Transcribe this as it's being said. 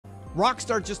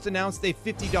Rockstar just announced a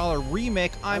 $50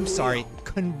 remake,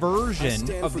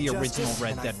 conversion of the original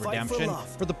Red Dead Redemption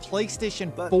for the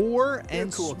PlayStation 4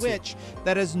 and Switch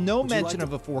that has no mention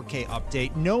of a 4K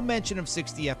update, no mention of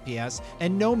 60 FPS,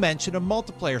 and no mention of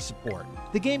multiplayer support.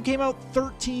 The game came out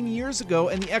 13 years ago,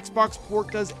 and the Xbox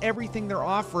port does everything they're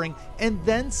offering, and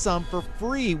then some for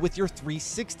free with your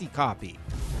 360 copy.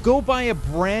 Go buy a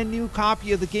brand new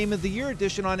copy of the Game of the Year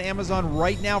edition on Amazon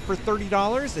right now for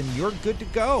 $30 and you're good to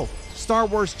go. Star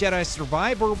Wars Jedi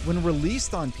Survivor, when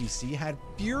released on PC, had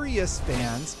furious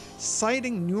fans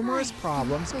citing numerous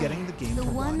problems getting the game to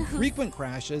run, frequent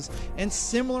crashes, and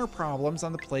similar problems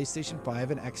on the PlayStation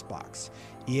 5 and Xbox.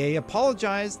 EA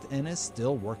apologized and is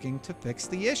still working to fix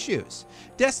the issues.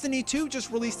 Destiny 2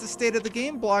 just released a State of the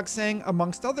Game blog saying,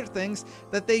 amongst other things,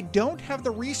 that they don't have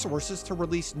the resources to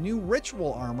release new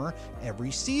ritual armor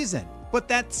every season. But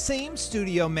that same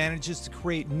studio manages to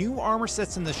create new armor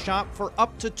sets in the shop for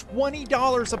up to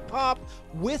 $20 a pop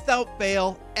without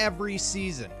fail every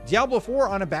season. Diablo 4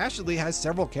 unabashedly has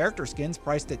several character skins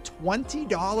priced at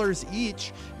 $20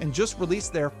 each and just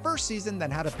released their first season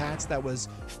that had a patch that was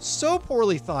so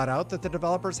poorly thought out that the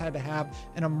developers had to have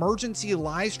an emergency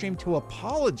live stream to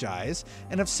apologize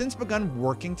and have since begun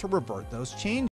working to revert those changes.